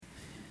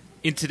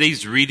In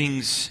today's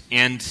readings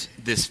and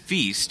this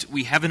feast,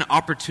 we have an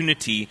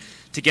opportunity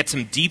to get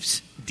some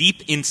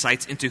deep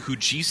insights into who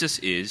Jesus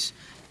is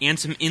and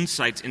some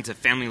insights into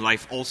family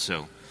life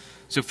also.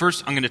 So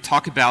first, I'm going to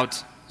talk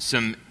about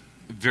some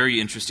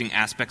very interesting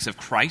aspects of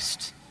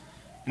Christ.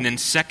 And then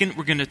second,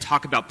 we're going to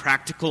talk about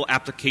practical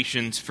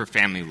applications for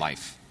family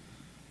life.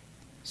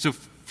 So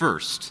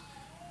first,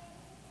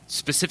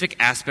 specific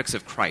aspects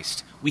of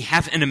Christ. We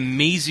have an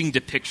amazing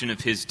depiction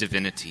of his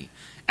divinity.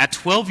 At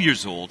 12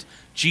 years old,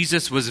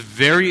 Jesus was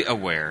very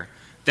aware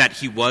that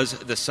he was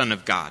the Son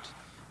of God.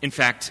 In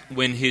fact,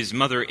 when his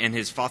mother and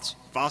his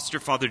foster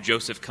father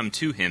Joseph come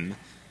to him,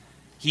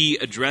 he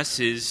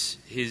addresses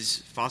his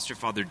foster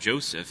father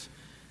Joseph,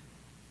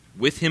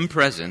 with him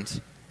present,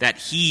 that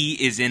he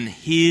is in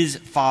his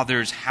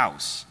father's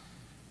house.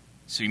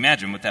 So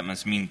imagine what that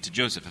must mean to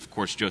Joseph. Of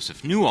course,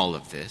 Joseph knew all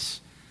of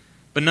this.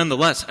 But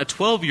nonetheless, a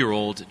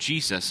 12-year-old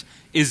Jesus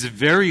is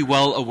very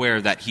well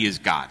aware that he is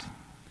God,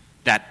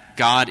 that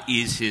God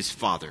is his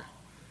father.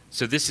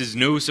 So this is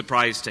no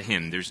surprise to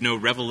him. There's no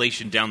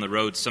revelation down the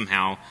road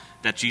somehow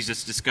that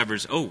Jesus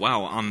discovers, oh,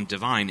 wow, I'm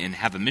divine and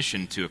have a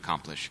mission to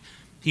accomplish.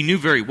 He knew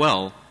very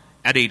well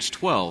at age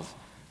 12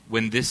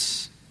 when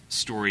this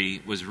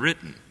story was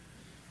written.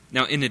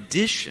 Now, in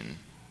addition,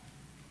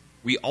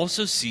 we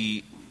also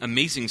see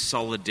amazing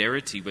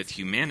solidarity with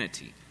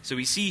humanity. So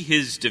we see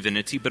his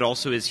divinity, but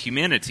also his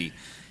humanity.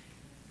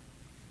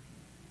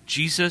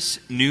 Jesus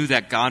knew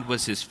that God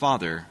was his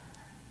father,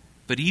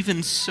 but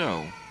even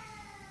so,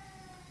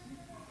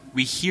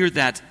 we hear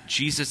that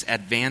Jesus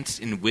advanced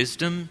in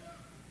wisdom,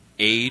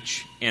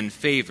 age, and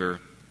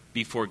favor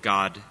before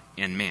God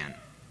and man.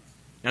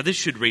 Now this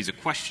should raise a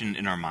question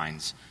in our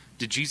minds.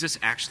 Did Jesus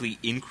actually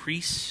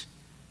increase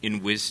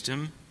in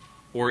wisdom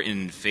or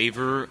in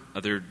favor,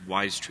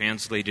 otherwise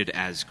translated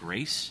as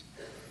grace?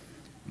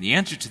 And the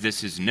answer to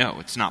this is no,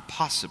 it's not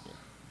possible.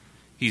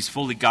 He's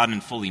fully God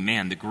and fully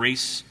man. The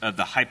grace of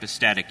the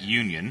hypostatic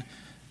union,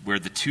 where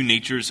the two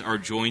natures are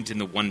joined in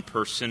the one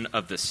person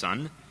of the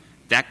Son,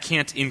 that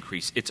can't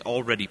increase. It's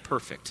already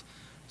perfect.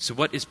 So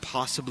what is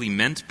possibly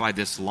meant by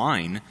this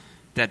line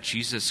that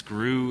Jesus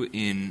grew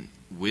in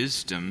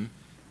wisdom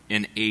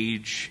and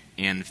age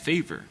and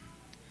favor?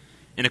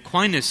 And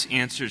Aquinas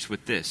answers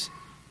with this.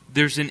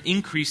 There's an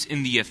increase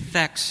in the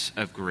effects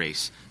of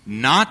grace,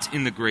 not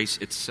in the grace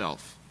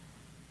itself.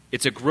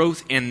 It's a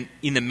growth in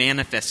the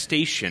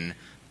manifestation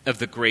of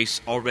the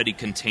grace already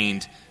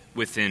contained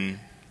within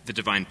the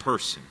divine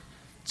person.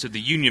 So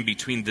the union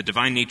between the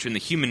divine nature and the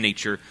human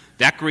nature,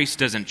 that grace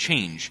doesn't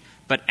change.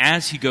 But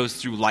as he goes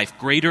through life,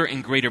 greater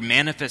and greater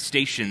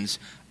manifestations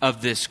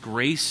of this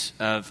grace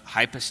of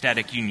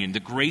hypostatic union, the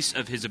grace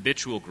of his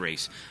habitual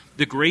grace,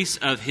 the grace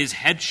of his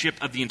headship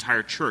of the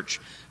entire church,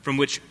 from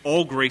which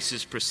all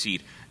graces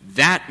proceed,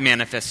 that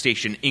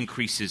manifestation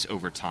increases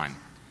over time.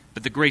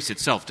 But the grace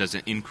itself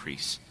doesn't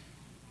increase.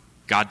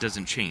 God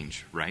doesn't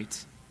change,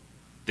 right?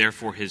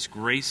 Therefore, his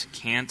grace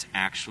can't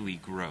actually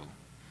grow.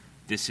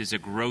 This is a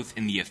growth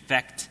in the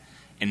effect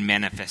and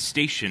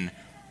manifestation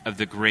of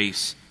the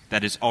grace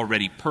that is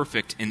already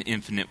perfect and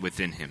infinite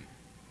within him.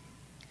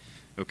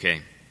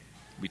 Okay,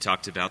 we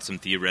talked about some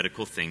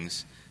theoretical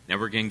things. Now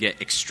we're going to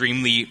get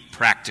extremely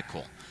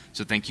practical.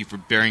 So thank you for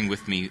bearing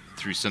with me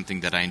through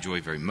something that I enjoy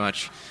very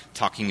much,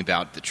 talking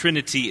about the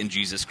Trinity and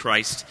Jesus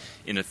Christ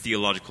in a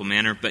theological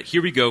manner. But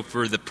here we go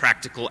for the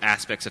practical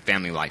aspects of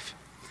family life.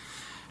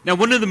 Now,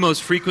 one of the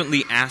most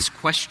frequently asked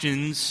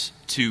questions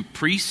to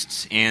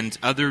priests and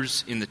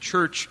others in the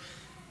church,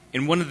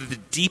 and one of the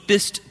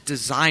deepest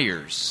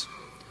desires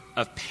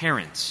of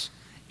parents,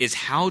 is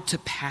how to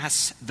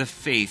pass the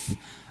faith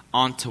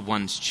on to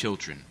one's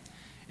children.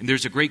 And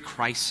there's a great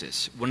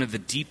crisis. One of the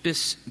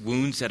deepest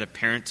wounds that a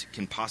parent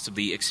can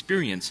possibly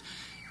experience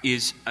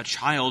is a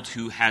child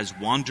who has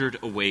wandered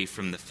away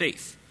from the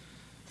faith.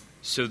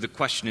 So the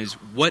question is,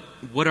 what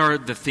are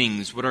the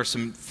things, what are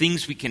some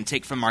things we can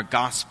take from our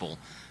gospel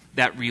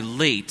that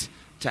relate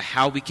to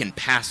how we can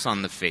pass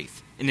on the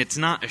faith? And it's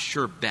not a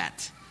sure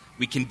bet.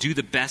 We can do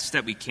the best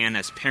that we can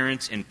as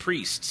parents and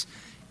priests,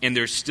 and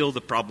there's still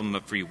the problem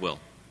of free will,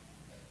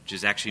 which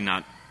is actually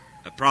not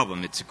a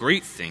problem. It's a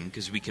great thing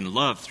because we can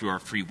love through our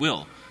free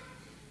will.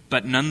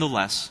 But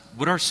nonetheless,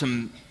 what are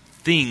some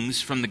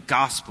things from the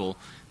gospel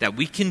that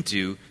we can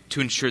do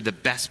to ensure the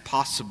best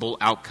possible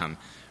outcome,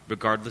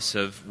 regardless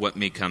of what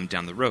may come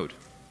down the road?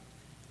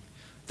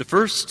 The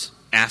first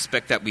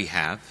aspect that we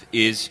have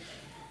is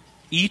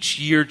each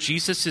year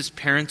Jesus'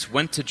 parents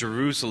went to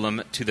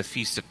Jerusalem to the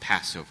Feast of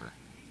Passover.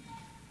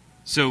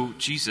 So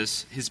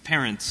Jesus, his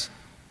parents,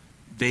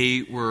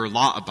 they were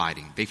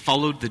law-abiding. They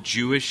followed the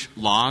Jewish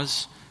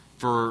laws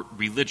for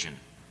religion.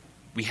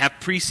 We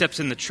have precepts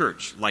in the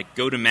church, like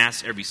go to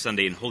Mass every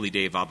Sunday and Holy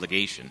Day of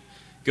Obligation,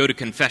 go to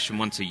confession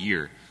once a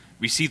year,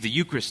 receive the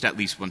Eucharist at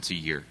least once a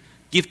year,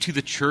 give to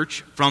the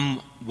church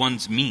from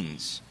one's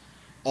means.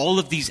 All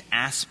of these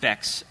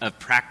aspects of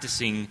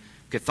practicing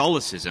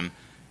Catholicism,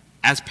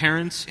 as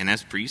parents and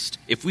as priests,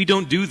 if we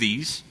don't do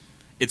these,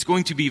 it's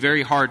going to be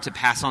very hard to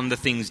pass on the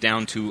things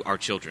down to our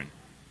children.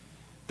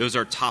 Those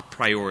are top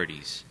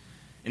priorities.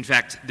 In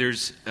fact,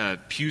 there's a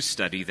Pew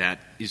study that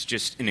is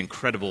just an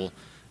incredible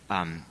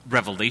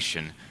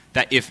revelation,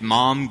 that if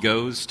mom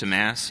goes to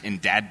Mass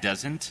and dad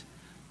doesn't,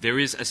 there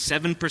is a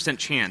 7%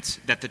 chance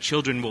that the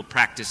children will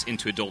practice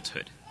into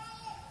adulthood.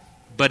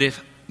 But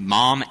if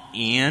mom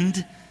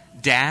and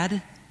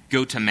dad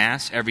go to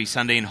Mass every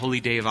Sunday and Holy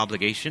Day of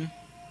Obligation,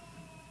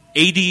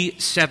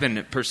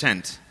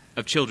 87%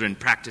 of children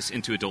practice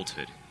into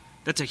adulthood.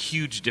 That's a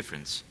huge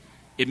difference.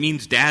 It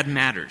means dad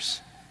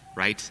matters,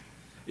 right?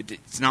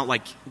 It's not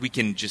like we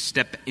can just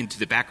step into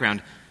the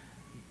background.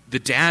 The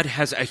dad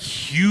has a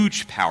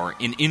huge power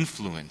and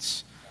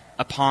influence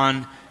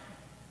upon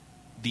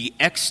the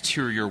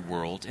exterior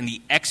world and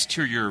the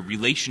exterior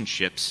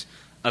relationships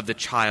of the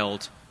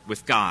child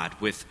with God,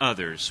 with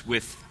others,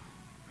 with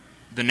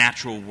the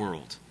natural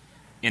world.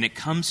 And it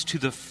comes to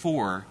the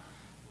fore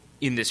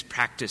in this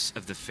practice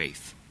of the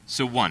faith.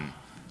 So 1,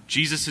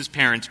 Jesus'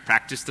 parents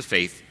practice the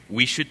faith.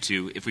 We should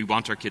too, if we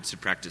want our kids to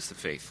practice the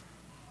faith.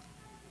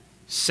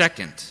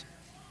 2nd,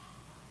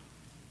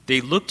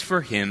 they looked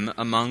for him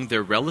among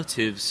their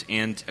relatives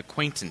and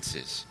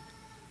acquaintances.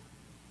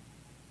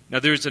 Now,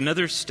 there's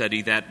another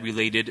study that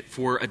related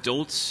for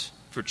adults,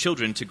 for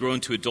children to grow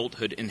into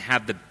adulthood and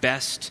have the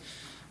best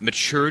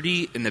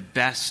maturity and the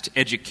best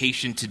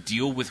education to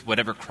deal with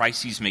whatever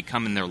crises may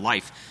come in their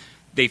life.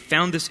 They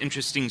found this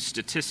interesting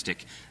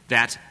statistic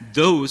that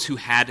those who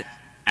had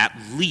at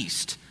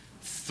least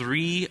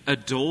 3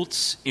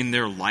 adults in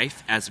their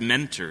life as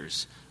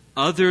mentors,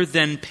 other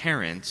than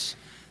parents,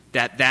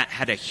 that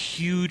had a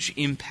huge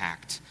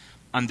impact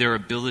on their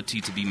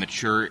ability to be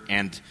mature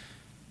and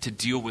to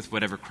deal with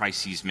whatever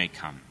crises may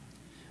come.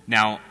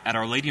 Now, at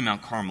Our Lady of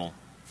Mount Carmel,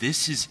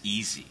 this is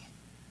easy.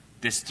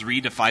 This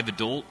 3 to 5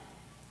 adult,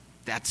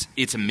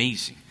 it's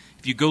amazing.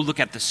 If you go look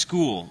at the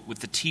school with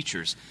the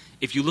teachers,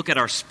 if you look at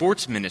our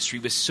sports ministry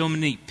with so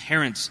many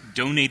parents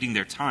donating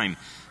their time,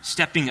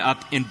 stepping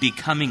up and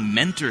becoming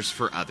mentors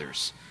for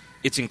others,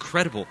 it's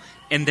incredible.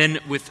 And then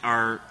with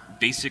our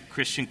basic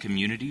Christian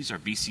communities, our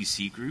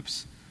BCC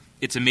groups,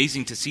 it's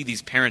amazing to see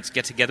these parents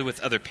get together with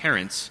other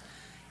parents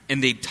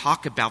and they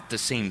talk about the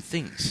same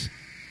things.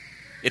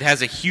 It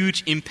has a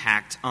huge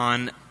impact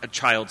on a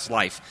child's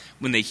life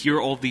when they hear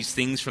all these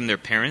things from their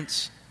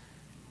parents,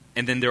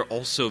 and then there are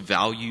also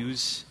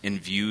values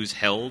and views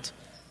held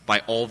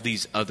by all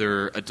these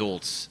other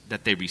adults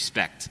that they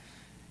respect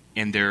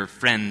and their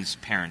friends'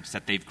 parents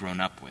that they've grown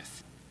up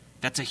with.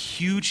 That's a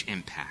huge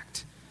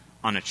impact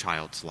on a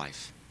child's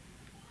life.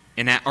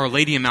 And at Our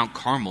Lady of Mount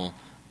Carmel,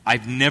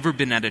 I've never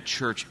been at a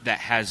church that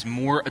has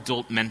more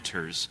adult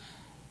mentors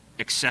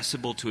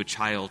accessible to a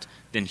child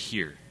than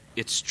here.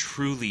 It's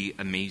truly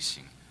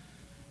amazing.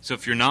 So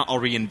if you're not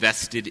already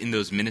invested in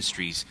those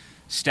ministries,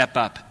 step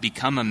up,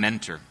 become a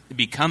mentor,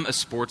 become a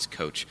sports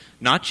coach,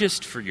 not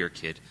just for your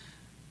kid,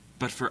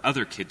 but for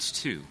other kids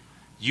too.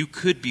 You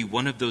could be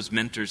one of those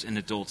mentors and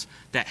adults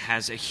that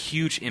has a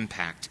huge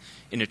impact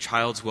in a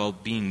child's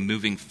well-being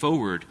moving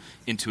forward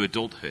into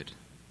adulthood.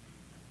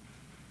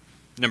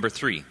 Number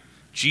 3,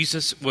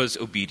 Jesus was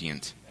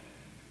obedient.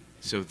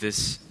 So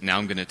now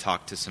I'm going to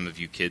talk to some of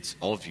you kids,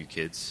 all of you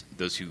kids,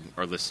 those who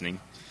are listening,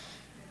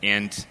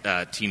 and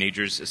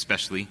teenagers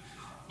especially.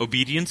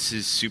 Obedience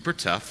is super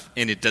tough,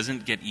 and it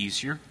doesn't get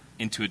easier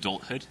into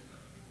adulthood.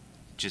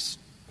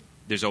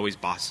 There's always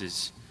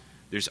bosses.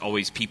 There's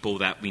always people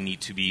that we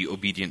need to be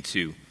obedient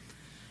to.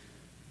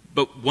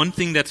 But one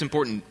thing that's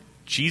important,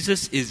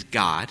 Jesus is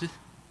God,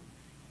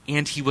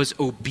 and he was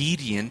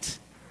obedient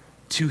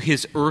to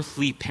his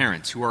earthly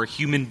parents, who are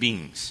human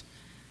beings,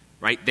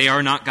 right? They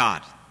are not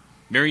God.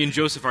 Mary and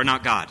Joseph are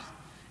not God.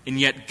 And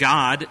yet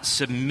God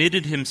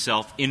submitted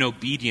himself in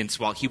obedience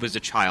while he was a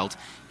child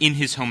in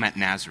his home at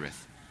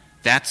Nazareth.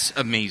 That's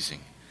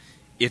amazing.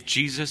 If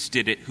Jesus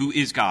did it, who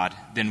is God,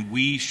 then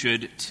we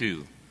should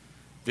too.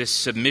 This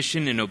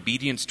submission and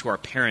obedience to our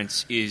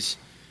parents is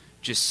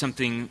just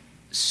something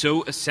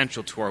so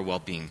essential to our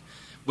well-being.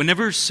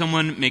 Whenever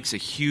someone makes a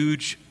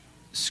huge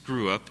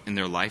screw-up in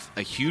their life,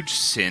 a huge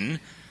sin,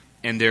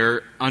 and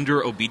they're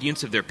under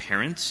obedience of their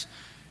parents,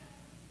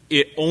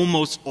 it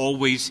almost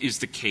always is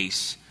the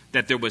case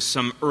that there was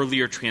some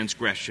earlier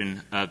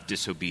transgression of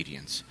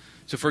disobedience.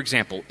 So, for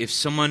example, if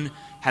someone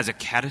has a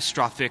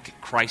catastrophic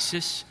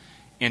crisis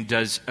and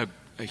does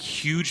a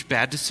huge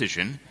bad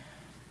decision,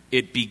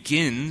 it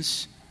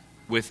begins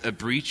with a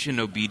breach in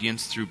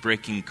obedience through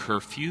breaking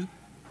curfew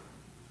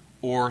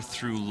or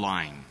through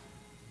lying.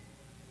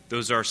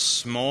 Those are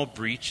small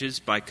breaches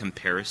by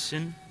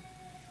comparison.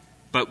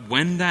 But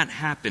when that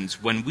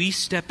happens, when we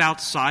step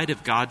outside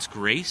of God's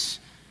grace,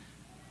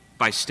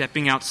 by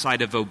stepping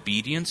outside of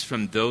obedience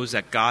from those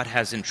that God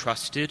has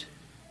entrusted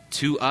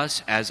to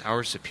us as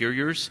our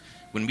superiors,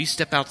 when we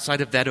step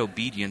outside of that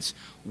obedience,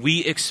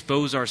 we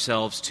expose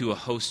ourselves to a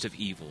host of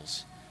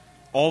evils.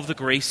 All of the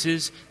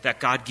graces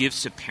that God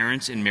gives to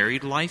parents in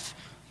married life,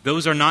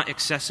 those are not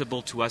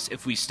accessible to us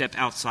if we step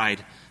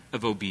outside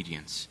of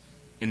obedience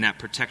in that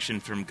protection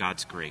from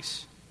God's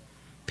grace.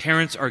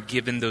 Parents are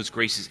given those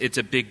graces. It's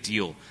a big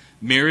deal.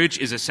 Marriage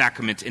is a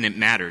sacrament and it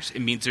matters. It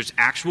means there's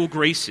actual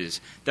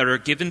graces that are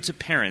given to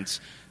parents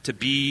to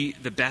be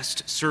the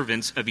best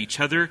servants of each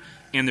other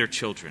and their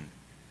children.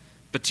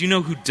 But do you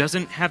know who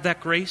doesn't have that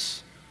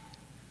grace?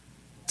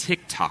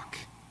 TikTok.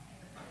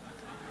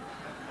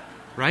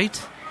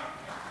 Right?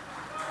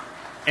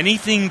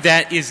 Anything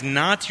that is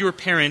not your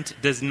parent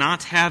does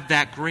not have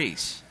that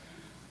grace.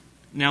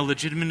 Now,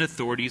 legitimate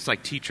authorities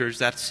like teachers,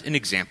 that's an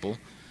example.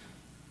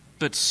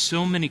 But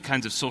so many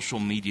kinds of social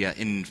media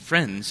and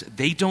friends,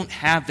 they don't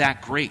have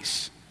that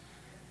grace.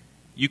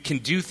 You can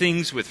do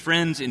things with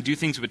friends and do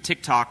things with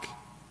TikTok,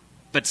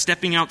 but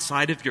stepping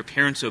outside of your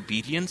parents'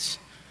 obedience,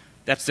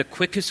 that's the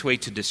quickest way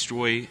to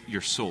destroy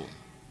your soul.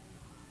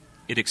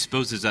 It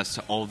exposes us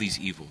to all these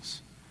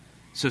evils.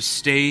 So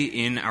stay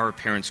in our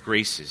parents'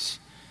 graces.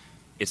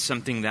 It's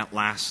something that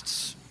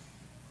lasts.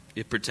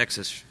 It protects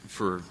us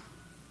for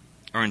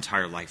our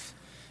entire life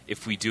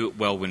if we do it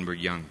well when we're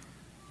young.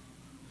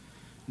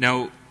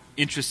 Now,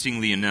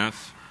 interestingly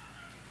enough,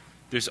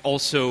 there's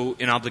also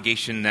an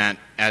obligation that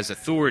as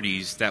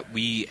authorities that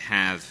we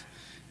have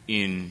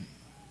in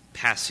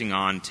passing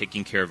on,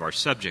 taking care of our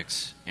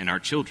subjects and our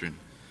children.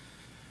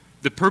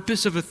 The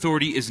purpose of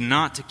authority is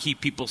not to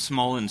keep people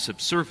small and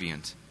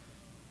subservient.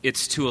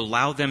 It's to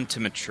allow them to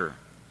mature.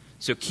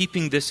 So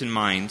keeping this in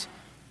mind,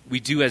 we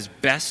do as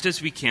best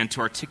as we can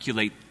to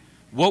articulate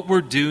what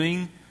we're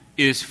doing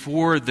is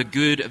for the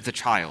good of the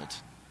child.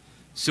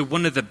 So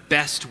one of the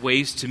best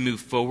ways to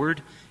move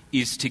forward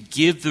is to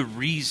give the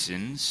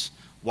reasons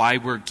why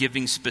we're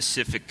giving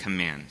specific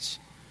commands.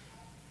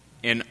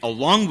 And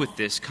along with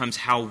this comes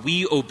how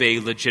we obey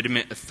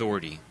legitimate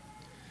authority.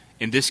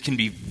 And this can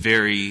be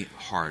very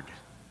hard.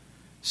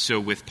 So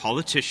with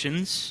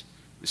politicians,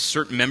 with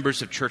certain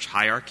members of church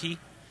hierarchy,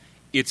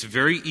 it's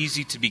very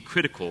easy to be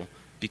critical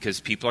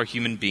because people are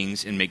human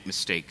beings and make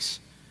mistakes.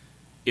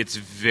 It's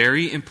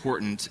very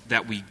important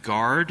that we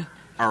guard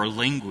our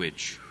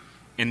language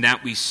and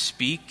that we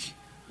speak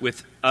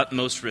with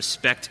utmost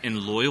respect and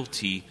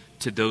loyalty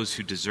to those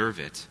who deserve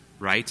it,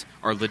 right?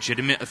 Our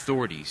legitimate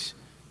authorities.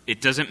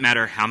 It doesn't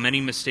matter how many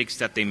mistakes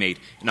that they made.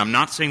 And I'm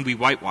not saying we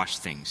whitewash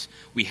things.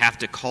 We have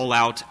to call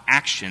out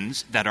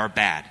actions that are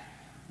bad.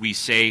 We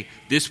say,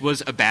 this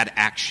was a bad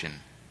action.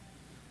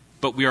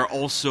 But we are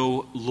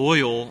also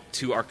loyal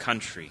to our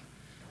country.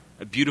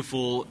 A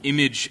beautiful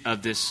image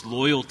of this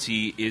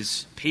loyalty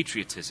is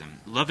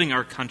patriotism, loving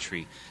our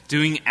country,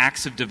 doing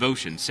acts of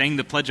devotion, saying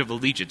the Pledge of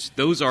Allegiance.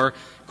 Those are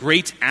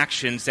great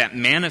actions that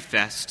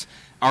manifest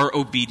our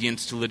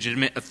obedience to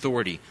legitimate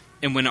authority.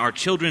 And when our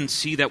children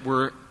see that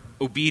we're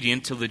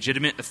obedient to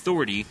legitimate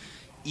authority,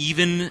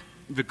 even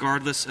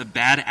regardless of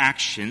bad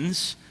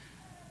actions,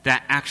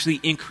 that actually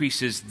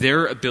increases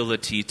their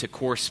ability to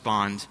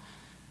correspond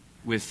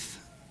with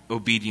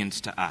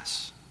obedience to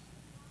us.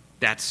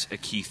 That's a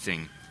key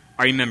thing.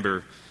 I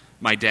remember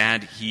my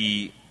dad,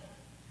 he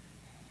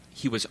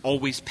was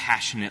always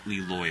passionately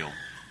loyal.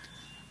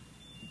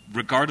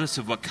 Regardless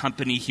of what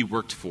company he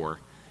worked for,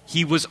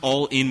 he was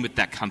all in with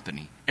that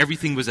company.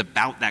 Everything was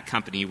about that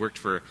company. He worked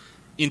for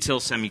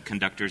Intel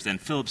Semiconductors and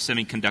Philips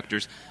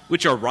Semiconductors,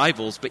 which are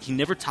rivals, but he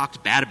never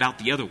talked bad about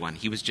the other one.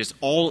 He was just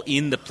all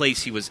in the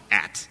place he was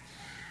at.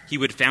 He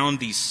would found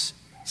these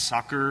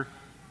soccer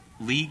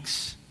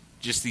leagues,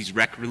 just these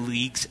rec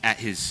leagues at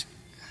his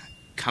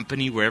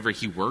company, wherever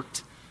he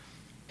worked.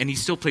 And he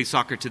still plays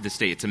soccer to this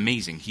day. It's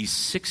amazing. He's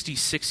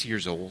 66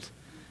 years old,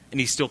 and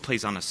he still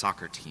plays on a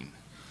soccer team.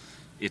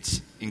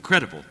 It's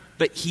incredible.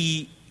 But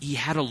he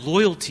had a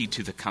loyalty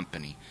to the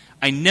company.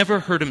 I never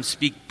heard him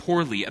speak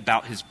poorly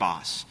about his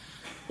boss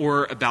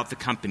or about the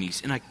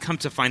companies. And I come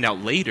to find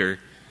out later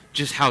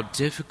just how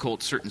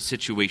difficult certain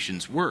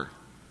situations were.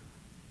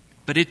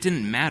 But it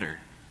didn't matter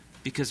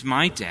because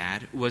my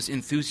dad was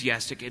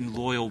enthusiastic and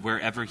loyal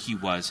wherever he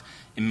was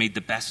and made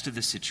the best of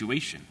the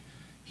situation.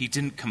 He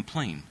didn't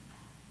complain.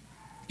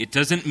 It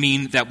doesn't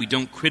mean that we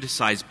don't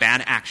criticize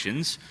bad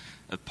actions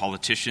of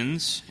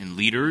politicians and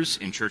leaders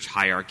in church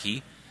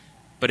hierarchy,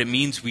 but it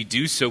means we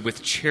do so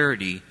with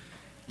charity,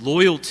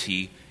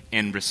 loyalty,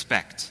 and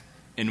respect.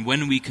 And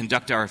when we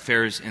conduct our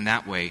affairs in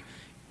that way,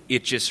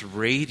 it just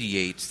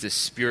radiates the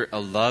spirit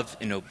of love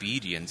and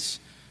obedience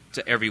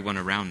to everyone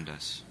around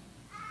us.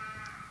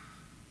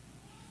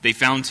 They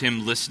found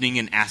him listening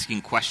and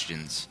asking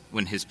questions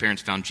when his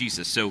parents found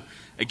Jesus. So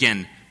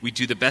again, we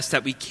do the best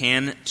that we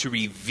can to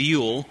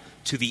reveal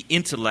to the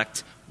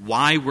intellect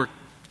why we're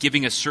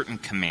giving a certain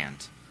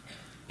command.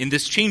 And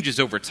this changes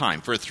over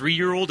time. For a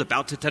 3-year-old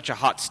about to touch a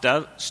hot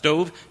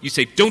stove, you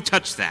say, don't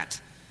touch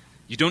that.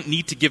 You don't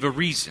need to give a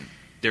reason.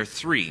 They're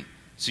 3,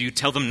 so you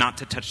tell them not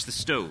to touch the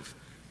stove.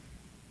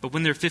 But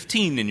when they're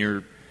 15 and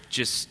you're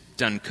just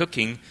done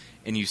cooking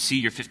and you see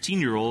your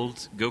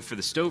 15-year-old go for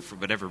the stove for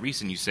whatever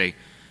reason, you say,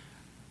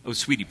 oh,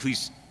 sweetie,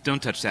 please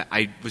don't touch that.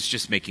 I was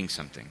just making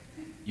something.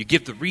 You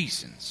give the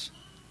reasons.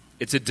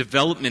 It's a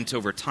development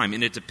over time,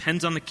 and it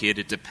depends on the kid,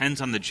 it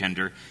depends on the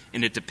gender,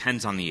 and it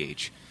depends on the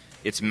age.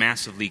 It's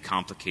massively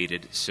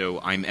complicated,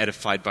 so I'm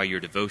edified by your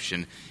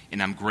devotion,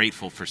 and I'm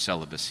grateful for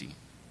celibacy.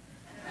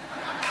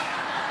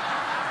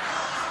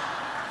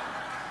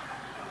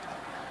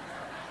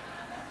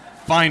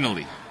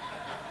 Finally,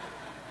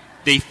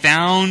 They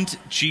found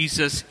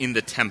Jesus in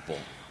the temple.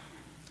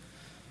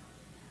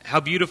 How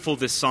beautiful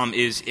this psalm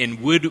is,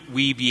 and would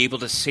we be able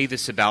to say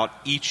this about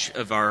each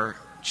of our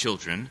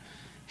children?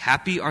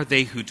 Happy are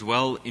they who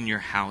dwell in your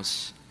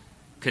house.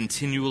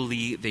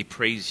 Continually they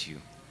praise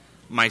you.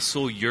 My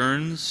soul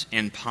yearns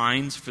and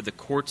pines for the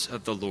courts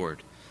of the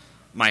Lord.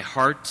 My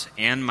heart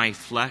and my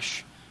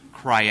flesh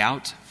cry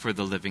out for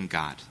the living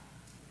God.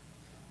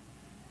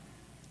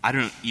 I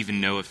don't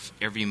even know if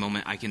every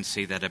moment I can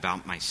say that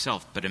about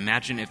myself, but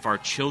imagine if our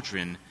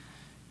children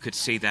could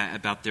say that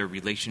about their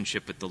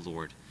relationship with the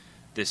Lord,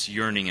 this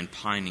yearning and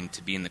pining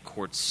to be in the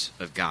courts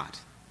of God.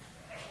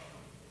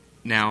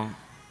 Now,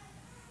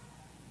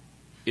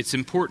 it's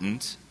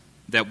important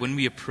that when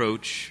we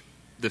approach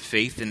the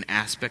faith and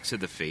aspects of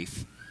the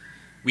faith,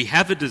 we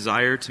have a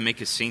desire to make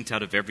a saint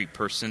out of every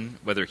person,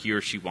 whether he or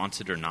she wants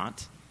it or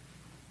not.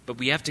 But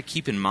we have to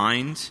keep in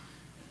mind,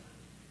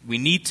 we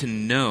need to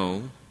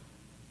know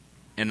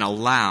and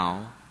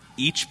allow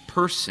each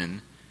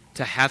person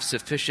to have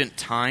sufficient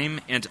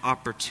time and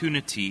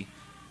opportunity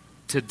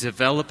to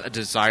develop a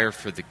desire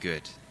for the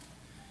good.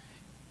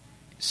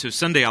 So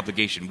Sunday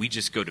obligation, we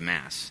just go to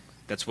Mass.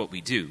 That's what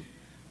we do.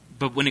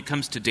 But when it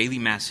comes to daily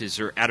Masses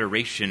or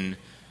adoration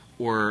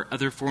or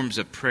other forms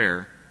of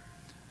prayer,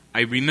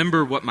 I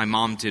remember what my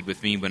mom did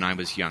with me when I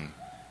was young.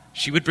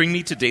 She would bring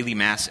me to daily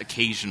Mass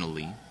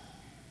occasionally,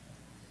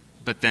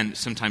 but then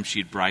sometimes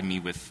she'd bribe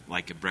me with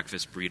like a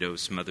breakfast burrito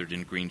smothered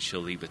in green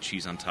chili with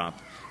cheese on top.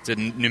 It's a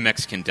New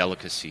Mexican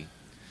delicacy.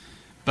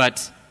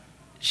 But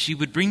she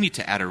would bring me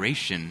to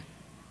adoration,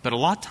 but a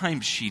lot of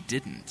times she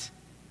didn't.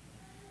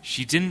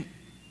 She didn't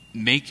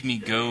make me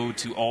go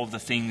to all the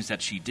things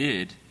that she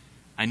did.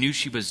 I knew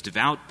she was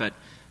devout, but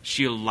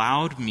she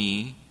allowed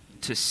me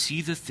to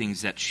see the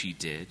things that she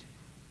did.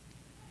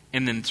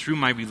 And then through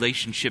my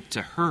relationship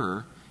to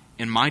her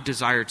and my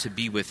desire to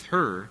be with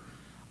her,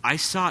 I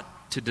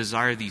sought to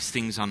desire these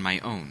things on my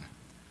own.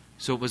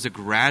 So it was a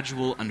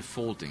gradual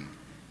unfolding.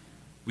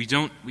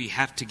 We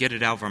have to get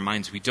it out of our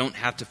minds. We don't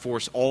have to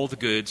force all the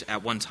goods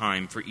at one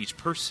time for each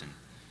person.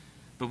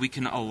 But we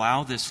can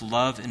allow this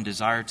love and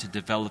desire to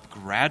develop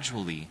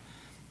gradually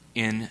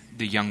in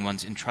the young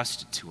ones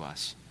entrusted to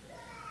us.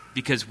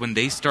 Because when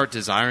they start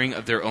desiring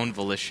of their own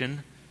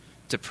volition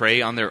to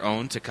pray on their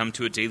own, to come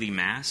to a daily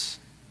Mass,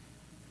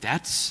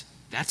 that's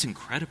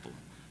incredible.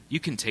 You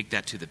can take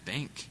that to the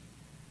bank.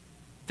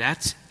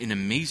 That's an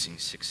amazing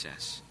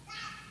success.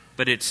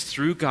 But it's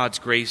through God's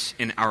grace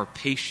and our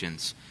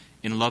patience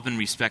in love and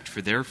respect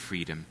for their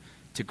freedom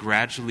to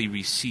gradually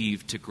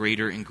receive to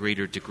greater and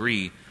greater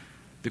degree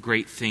the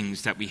great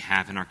things that we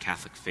have in our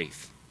Catholic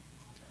faith.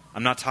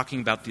 I'm not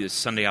talking about the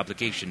Sunday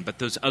obligation, but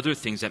those other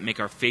things that make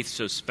our faith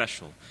so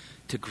special,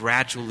 to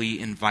gradually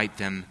invite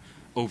them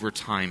over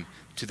time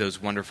to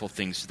those wonderful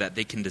things so that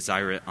they can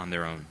desire it on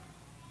their own.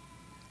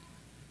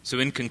 So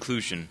in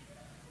conclusion,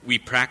 we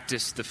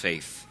practice the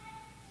faith.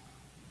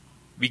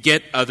 We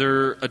get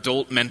other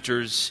adult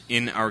mentors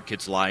in our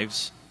kids'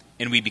 lives,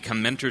 and we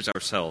become mentors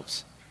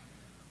ourselves.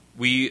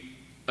 We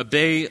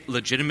obey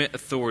legitimate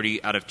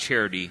authority out of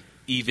charity,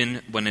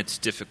 even when it's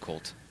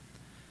difficult.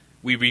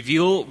 We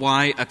reveal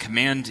why a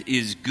command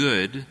is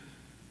good,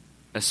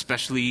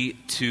 especially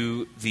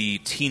to the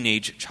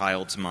teenage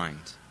child's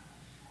mind.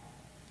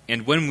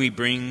 And when we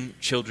bring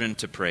children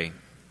to pray,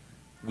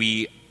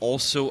 we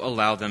also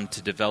allow them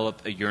to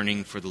develop a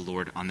yearning for the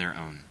Lord on their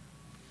own.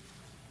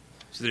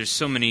 So there's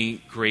so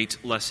many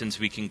great lessons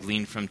we can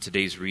glean from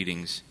today's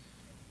readings.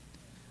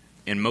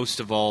 And most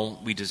of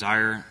all, we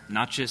desire,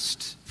 not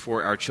just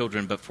for our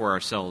children, but for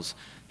ourselves,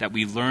 that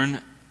we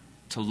learn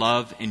to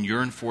love and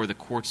yearn for the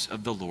courts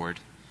of the Lord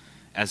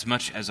as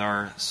much as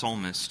our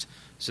psalmist,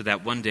 so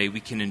that one day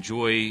we can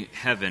enjoy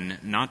heaven,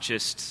 not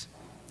just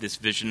this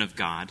vision of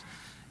God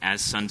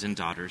as sons and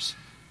daughters,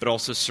 but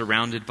also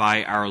surrounded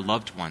by our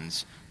loved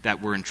ones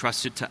that were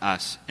entrusted to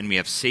us and we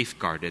have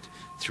safeguarded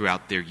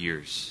throughout their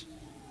years.